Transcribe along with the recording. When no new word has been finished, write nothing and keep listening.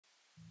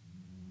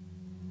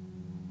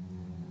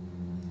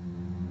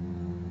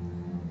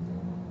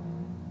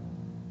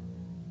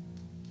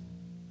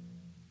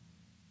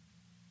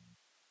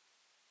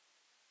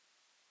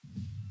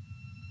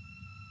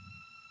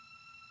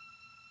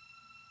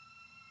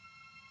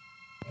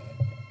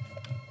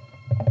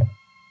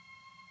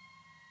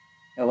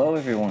Hello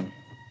everyone.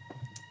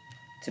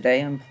 Today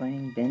I'm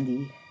playing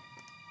Bendy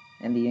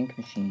and the Ink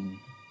Machine.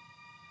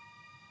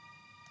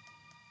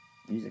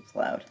 Music's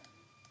loud.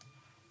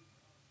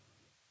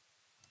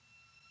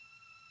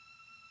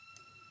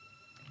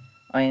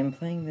 I am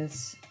playing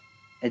this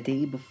a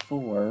day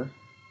before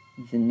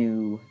the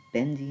new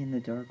Bendy in the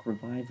Dark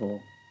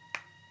revival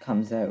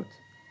comes out.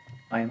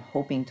 I am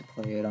hoping to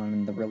play it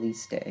on the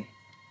release day.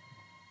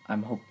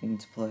 I'm hoping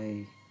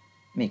to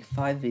make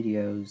 5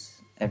 videos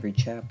every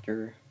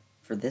chapter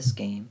for this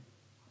game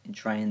and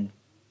try and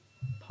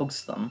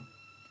post them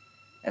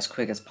as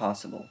quick as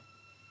possible.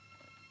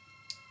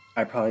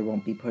 I probably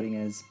won't be putting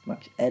as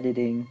much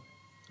editing.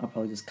 I'll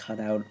probably just cut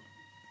out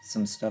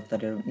some stuff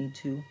that I don't need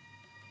to,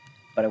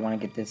 but I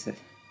want to get this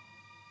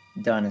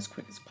done as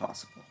quick as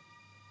possible.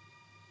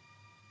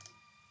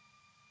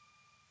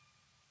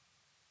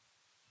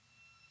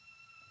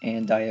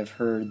 And I have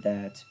heard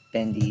that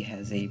Bendy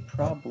has a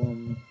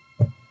problem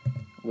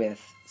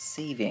with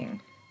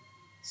saving,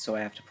 so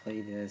I have to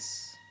play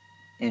this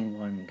in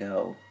one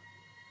go.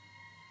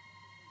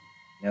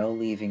 No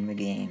leaving the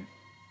game.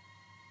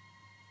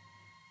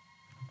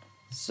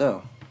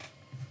 So,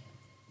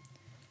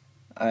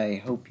 I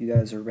hope you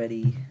guys are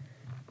ready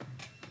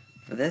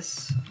for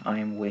this. I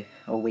am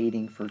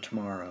awaiting for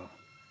tomorrow.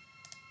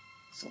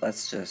 So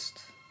let's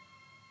just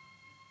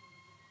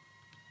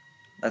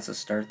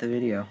start the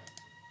video.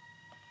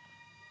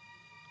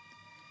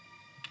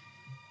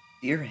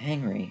 Dear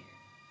Henry,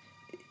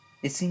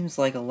 it seems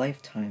like a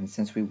lifetime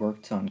since we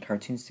worked on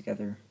cartoons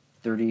together.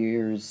 30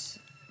 years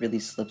really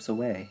slips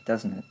away,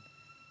 doesn't it?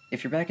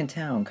 If you're back in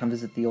town, come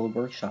visit the old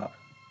workshop.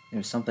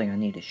 There's something I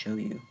need to show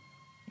you.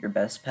 Your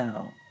best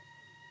pal,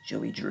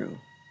 Joey Drew.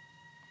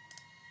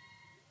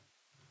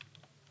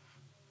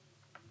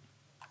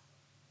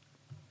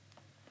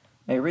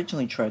 I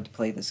originally tried to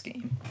play this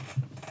game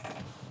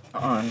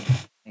on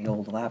my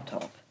old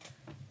laptop,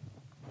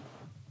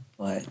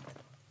 but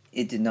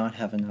it did not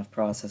have enough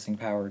processing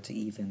power to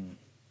even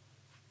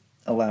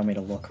allow me to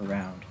look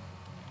around.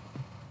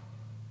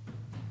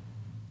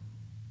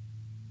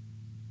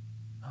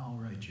 All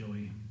right,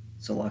 Joey.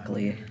 So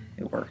luckily,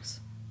 it works.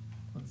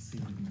 Let's see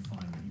if we can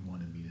find what you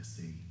wanted me to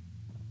see.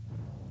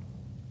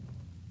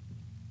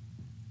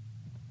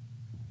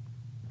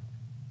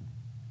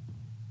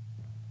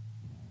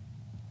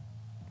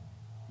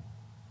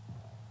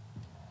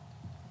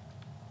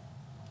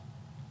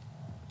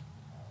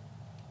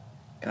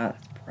 God,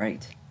 it's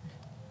bright.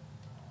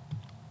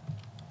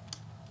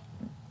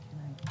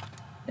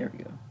 There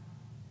we go.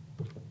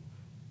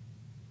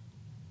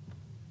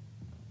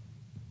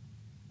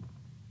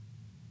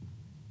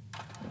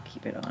 We'll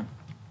keep it on.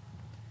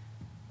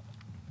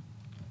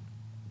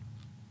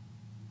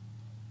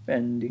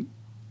 Bendy.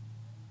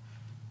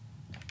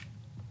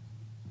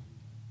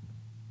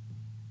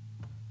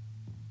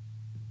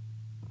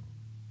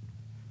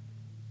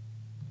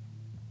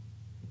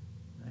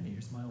 Hey,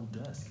 here's my old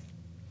desk.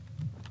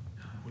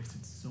 I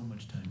wasted so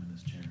much time in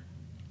this chair.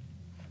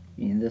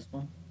 You need this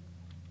one?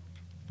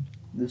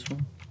 This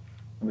one?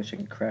 I wish I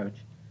could crouch.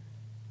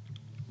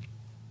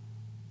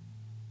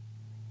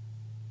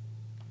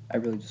 I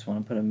really just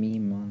want to put a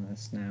meme on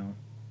this now.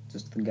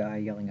 Just the guy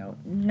yelling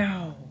out,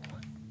 "No!"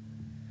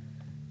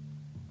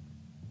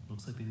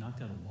 Looks like they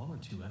knocked out a wall or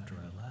two after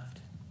I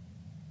left.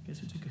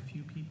 Guess it took a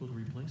few people to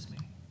replace me.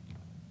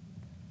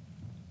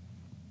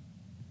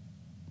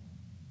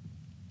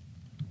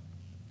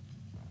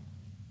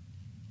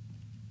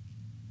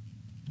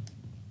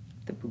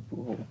 The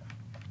poo-poo hole.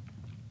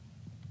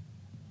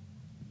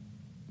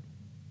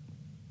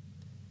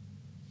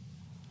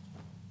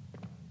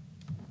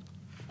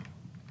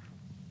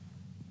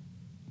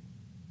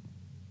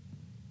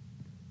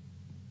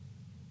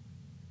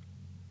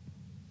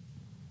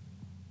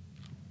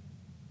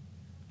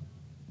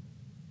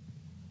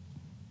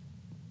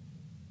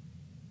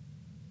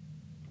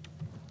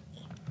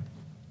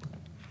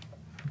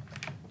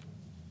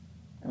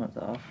 That one's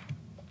off.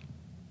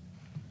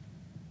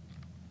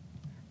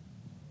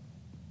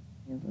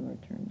 Hands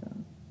are turned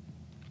on.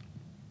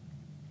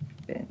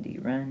 Bendy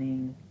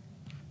running.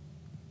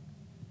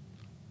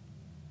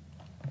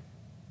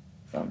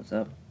 Thumbs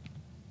up.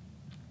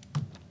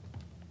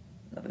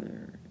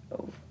 Another.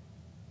 Oh.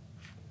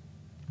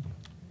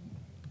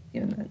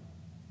 Given that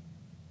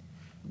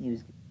he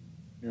was.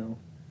 No.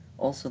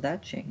 Also,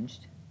 that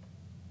changed.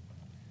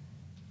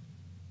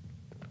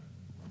 I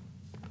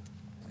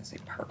was gonna say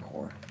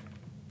parkour.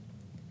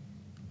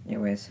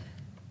 Anyways.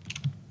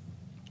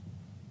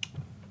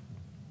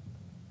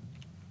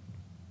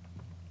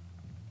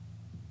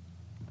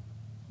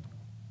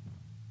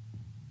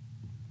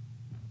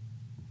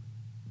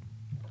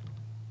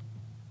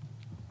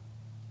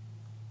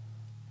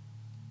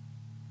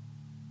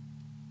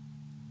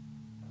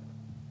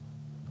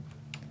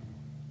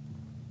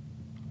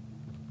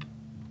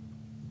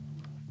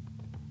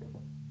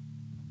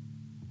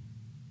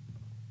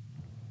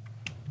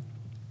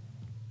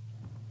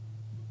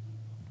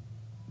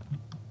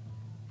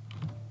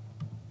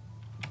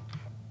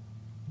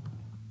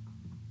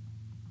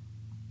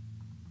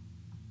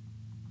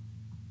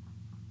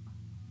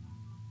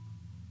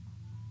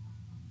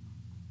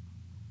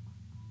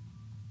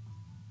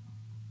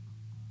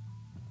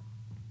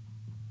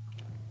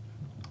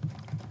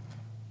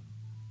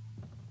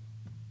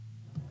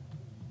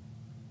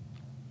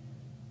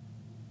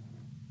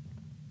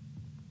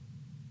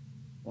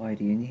 Why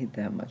do you need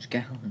that much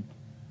gallon?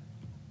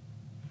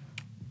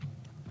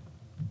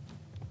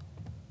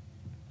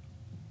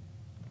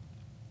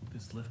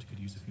 This lift could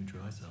use a few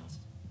dry cells.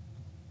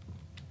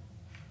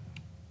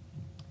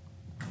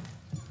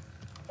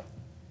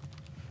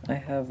 I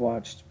have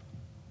watched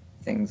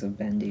things of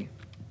Bendy,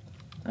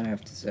 I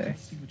have to say.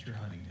 Let's see what you're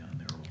hiding down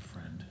there, old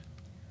friend.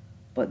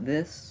 But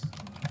this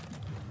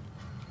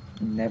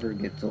never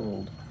gets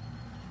old.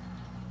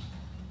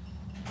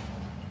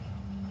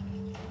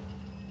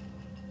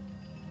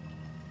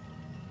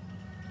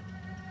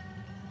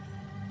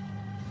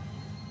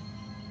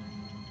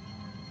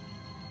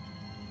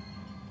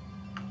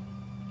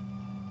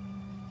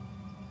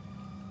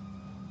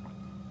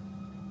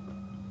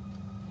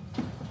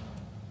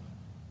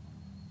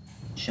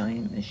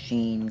 Giant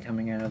machine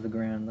coming out of the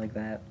ground like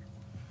that.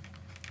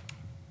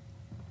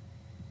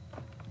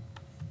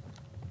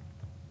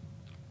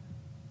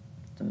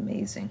 It's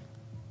amazing.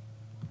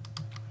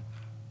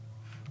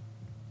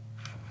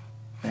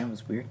 That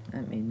was weird.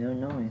 That made no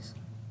noise.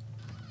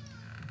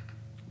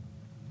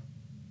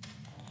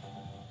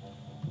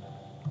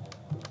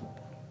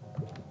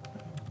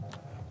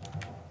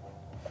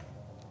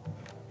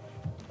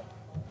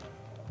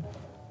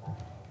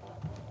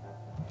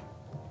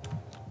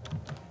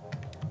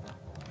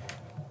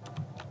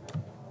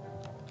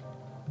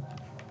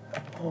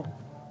 Oh.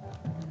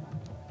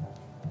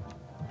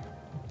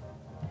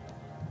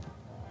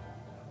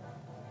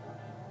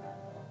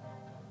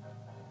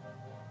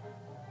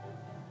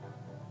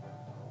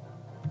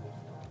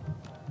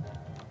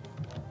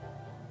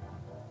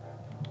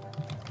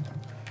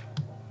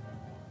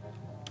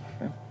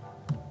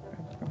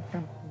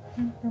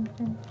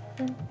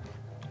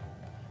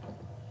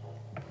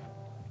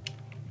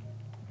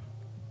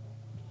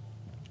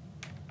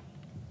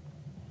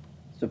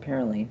 So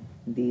apparently,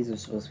 these are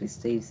supposed to be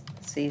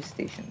save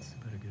stations.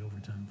 Better get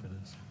overtime for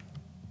this.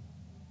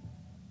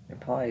 They're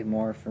probably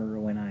more for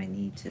when I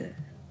need to, in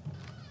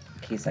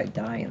case I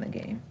die in the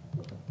game.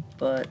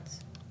 But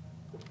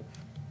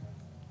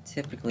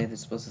typically, they're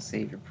supposed to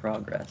save your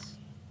progress.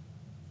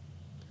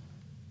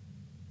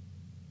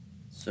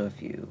 So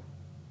if you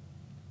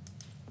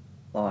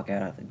log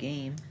out of the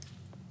game,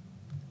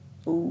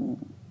 ooh,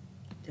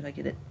 did I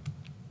get it?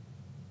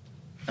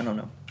 I don't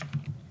know.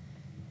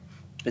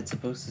 But it's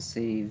supposed to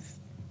save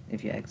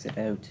if you exit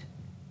out.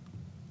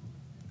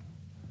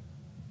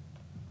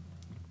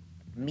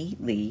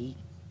 Meatly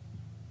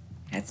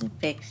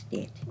hasn't fixed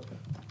it.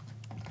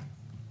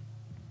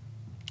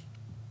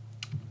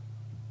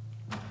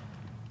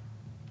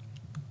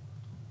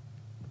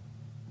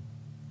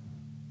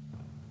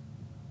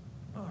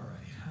 Alright,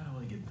 how do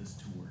I get this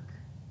to work?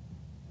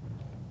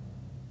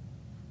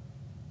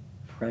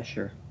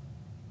 Pressure.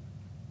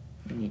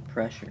 You need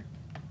pressure.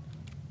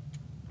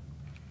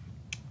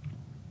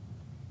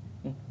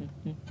 Who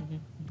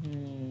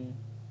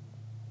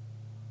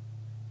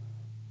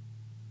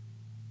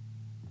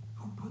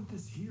put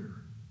this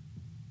here?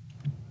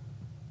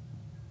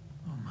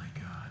 Oh my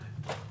god.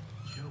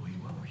 Joey,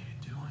 what were you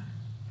doing?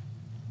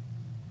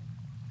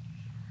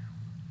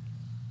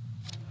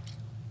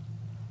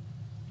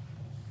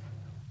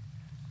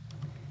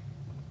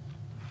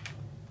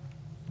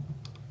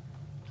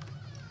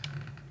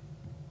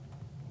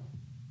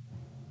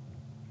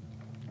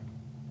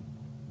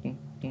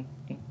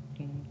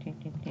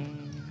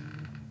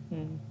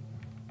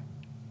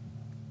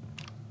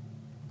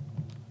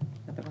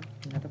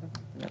 Another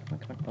one,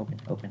 come on,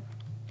 open.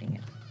 Dang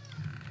it.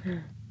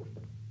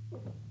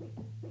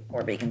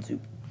 Or bacon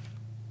soup.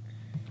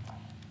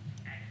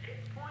 At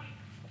this point,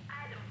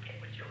 I don't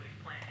get what Joey's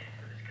plan is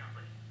for this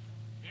company.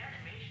 The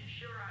animations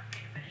sure aren't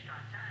being finished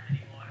on time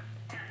anymore,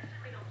 and I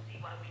certainly don't see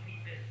why we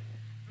need this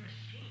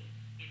machine.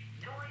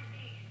 It's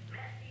noisy, it's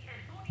messy,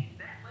 and who needs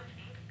that much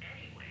ink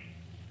anyway?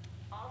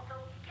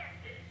 Also, get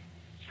this.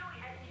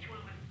 Joey had each one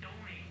of us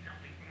donate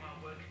something from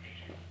our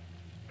workstation.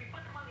 We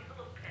put them on these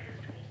little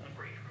pedestals in the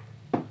break room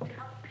to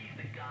help appease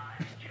the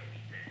gods, Joey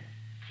said.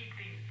 Keep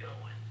things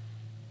going.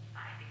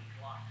 I think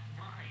he's lost his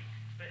mind.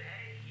 But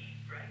hey, he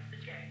writes the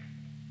checks.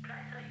 But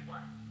I tell you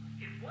what,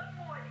 if one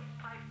more of these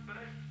pipes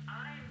burst,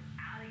 I'm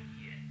out of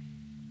here.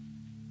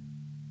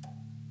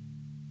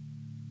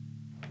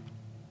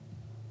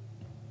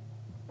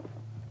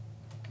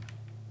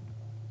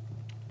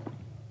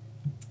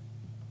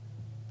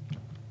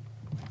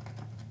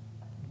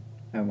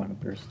 I want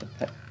to burst a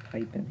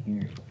pipe in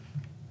here.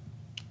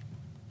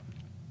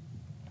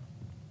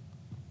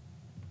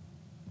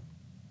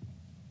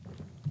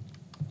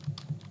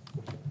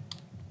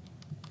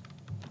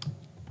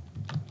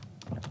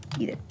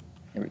 Eat it.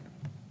 There we go.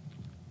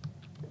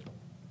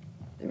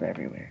 They're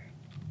everywhere.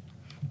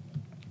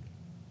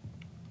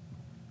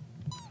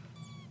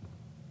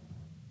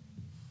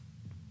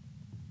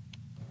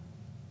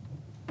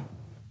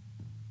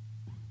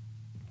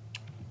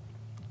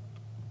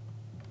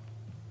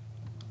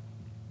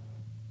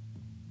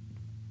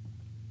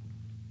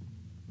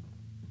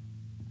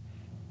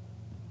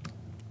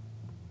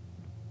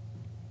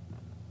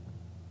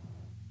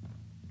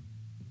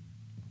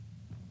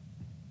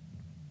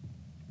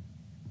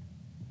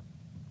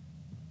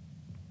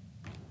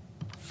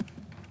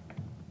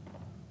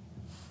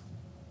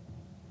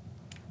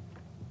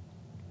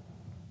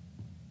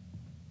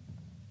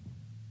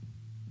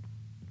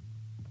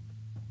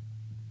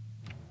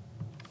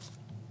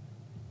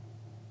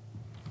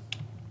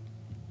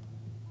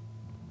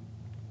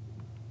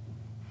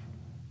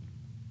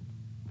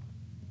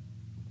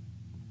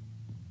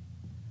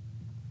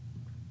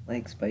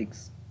 leg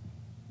spikes.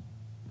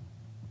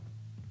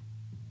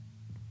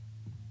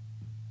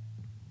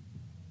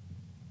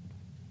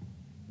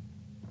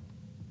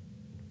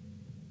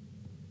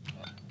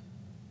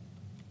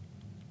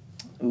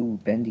 Ooh,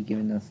 Bendy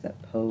giving us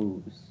that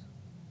pose.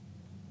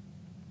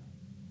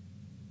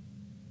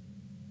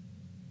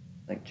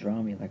 Like,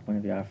 draw me like one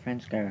of your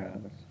French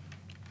girls.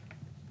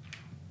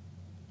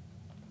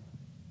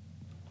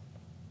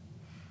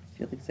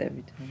 Felix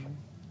every time.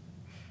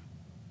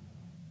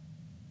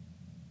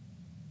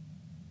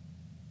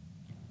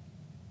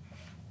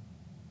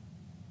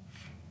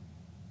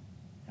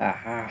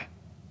 Aha!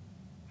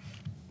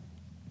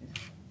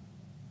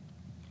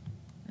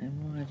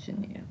 I'm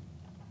watching you.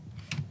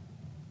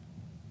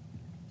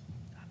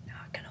 I'm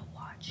not gonna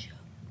watch you.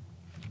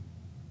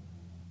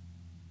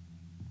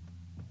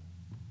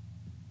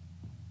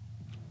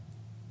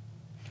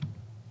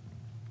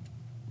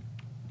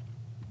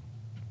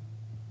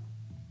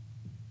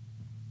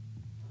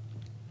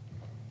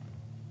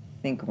 I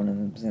think one of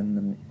them's in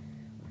the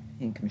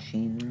ink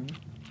machine room.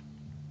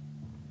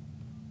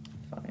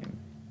 If I'm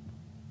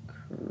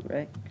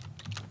correct.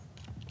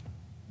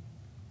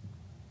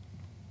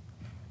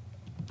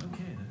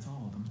 Okay, that's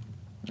all of them.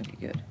 Okay,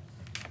 good.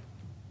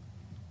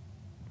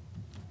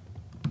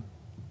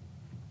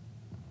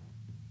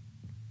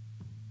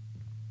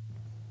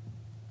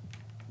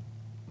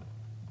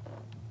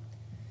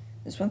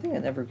 There's one thing I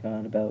never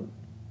got about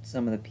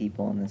some of the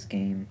people in this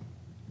game.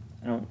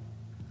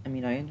 I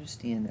mean, I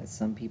understand that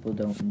some people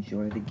don't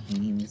enjoy the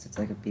games. It's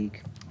like a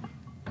big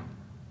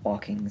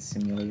walking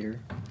simulator.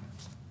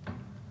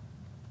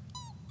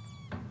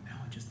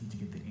 Now I just need to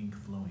get the ink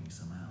flowing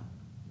somehow.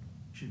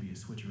 Should be a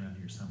switch around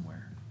here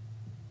somewhere.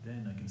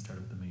 Then I can start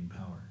up the main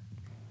power.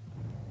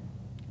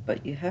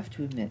 But you have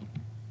to admit,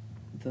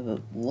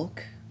 the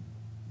look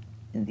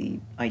and the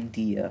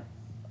idea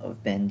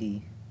of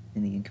Bendy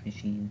in the ink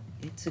machine,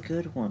 it's a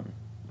good one.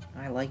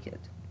 I like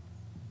it.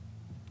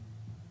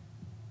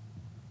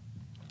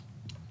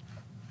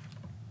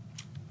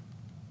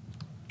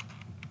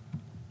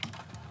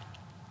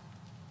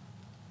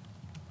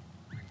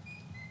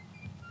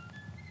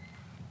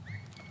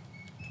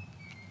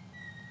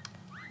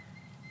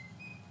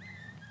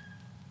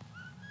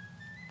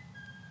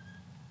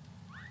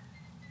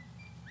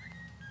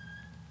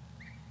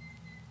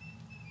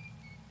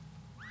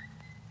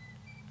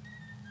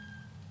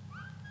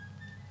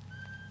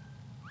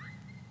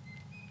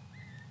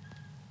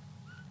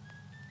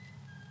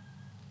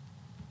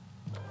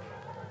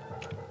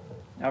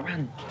 Now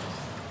run!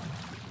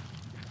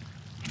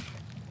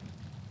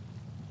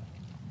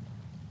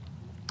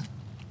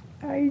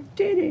 I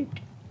did it!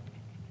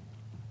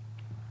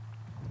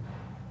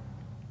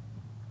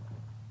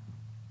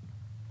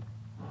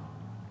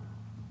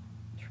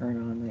 Turn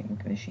on the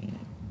ink machine.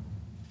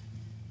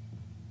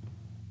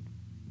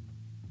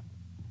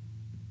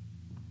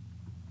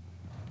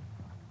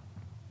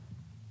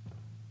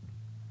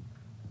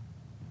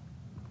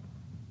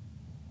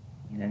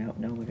 And I don't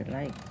know what it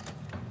likes.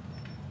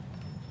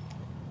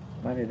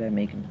 Why did I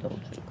make an adult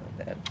joke like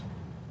that?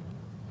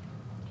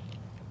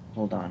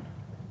 Hold on.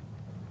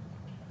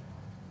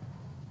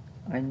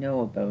 I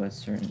know about a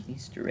certain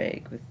Easter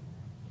egg with...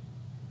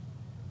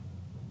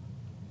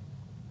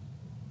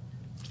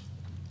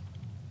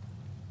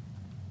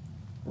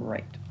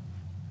 Right.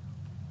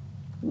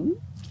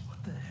 Ooh.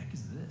 What the heck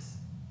is this?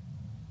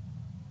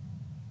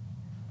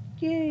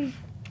 Yay!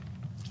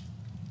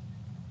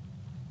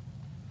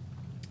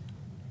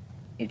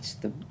 It's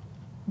the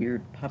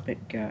weird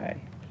puppet guy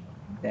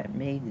that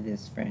made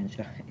this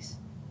franchise.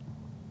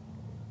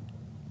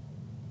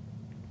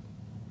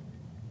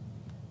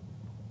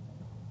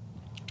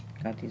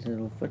 Got these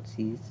little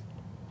footsies.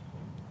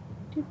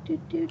 Do,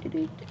 do, do, do, do,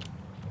 do.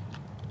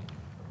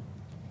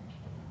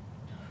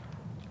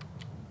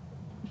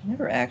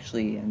 Never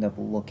actually end up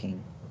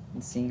looking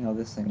and seeing how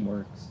this thing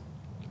works.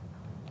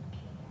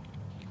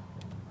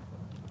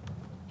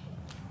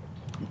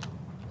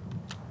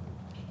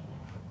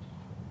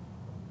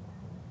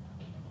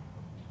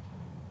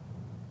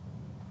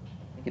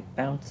 Like it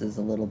bounces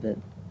a little bit,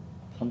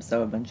 pumps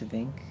out a bunch of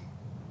ink.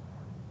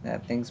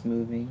 That thing's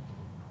moving.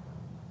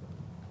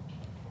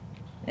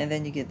 And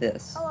then you get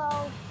this.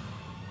 Hello.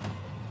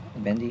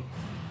 Bendy.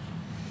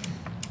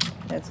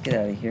 Let's get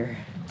out of here.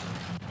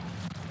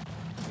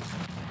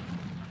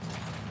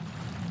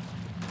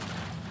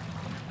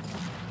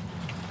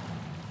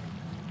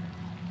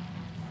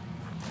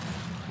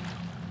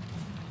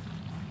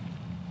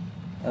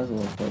 That was a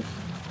little close.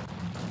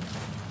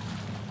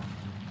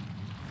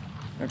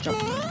 Or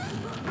jump.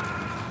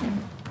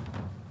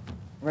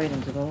 Right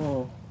into the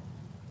hole.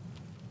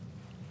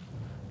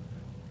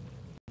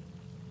 I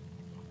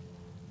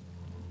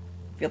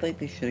feel like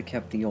they should have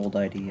kept the old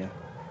idea.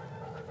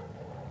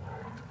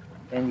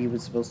 Bendy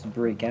was supposed to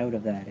break out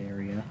of that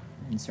area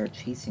and start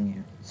chasing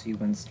you, so you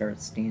wouldn't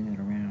start standing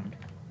around.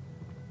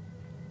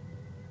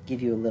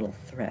 Give you a little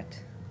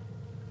threat.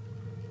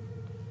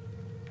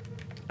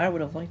 I would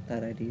have liked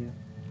that idea.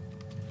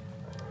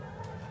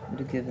 Would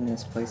have given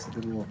this place a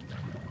little,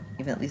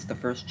 even at least the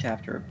first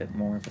chapter, a bit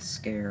more of a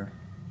scare.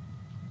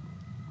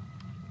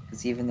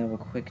 Because even though a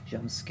quick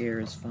jump scare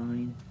is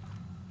fine,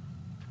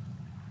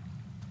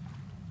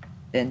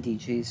 Bendy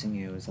chasing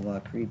you is a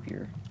lot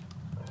creepier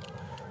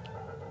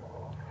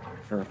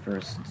for a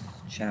first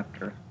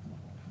chapter.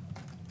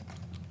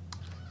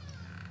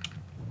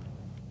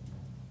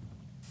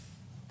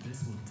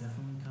 This will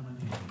definitely come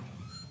in handy.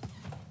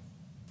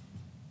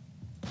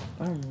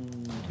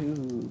 1,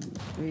 2,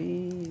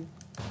 3,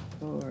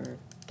 4.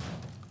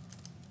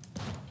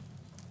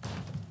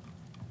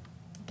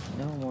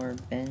 No more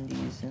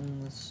Bendies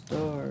in the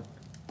store.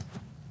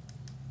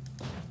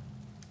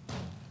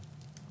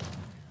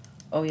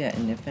 Oh yeah,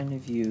 and if any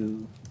of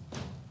you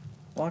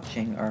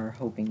watching are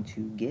hoping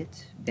to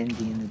get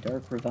Bendy in the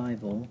Dark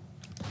Revival,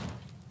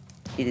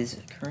 it is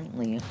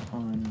currently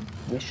on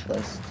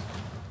wishlist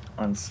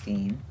on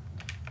Steam.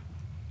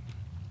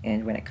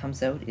 And when it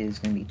comes out, it is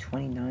going to be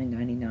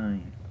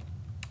 $29.99.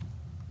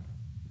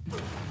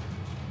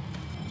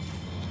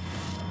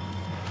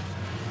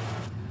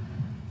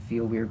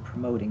 Feel weird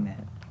promoting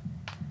that.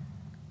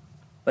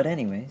 But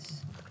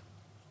anyways,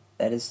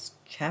 that is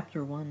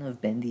Chapter 1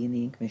 of Bendy and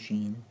the Ink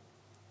Machine.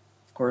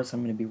 Of course,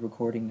 I'm going to be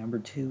recording number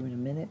 2 in a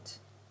minute.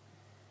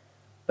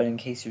 But in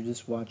case you're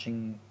just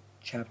watching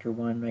Chapter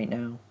 1 right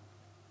now,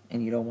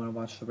 and you don't want to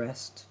watch the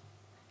rest,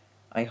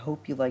 I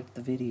hope you liked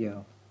the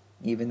video,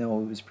 even though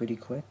it was pretty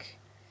quick.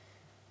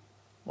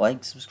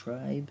 Like,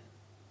 subscribe,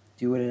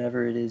 do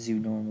whatever it is you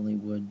normally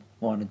would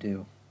want to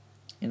do,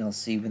 and I'll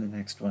see you in the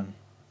next one.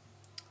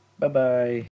 Bye-bye.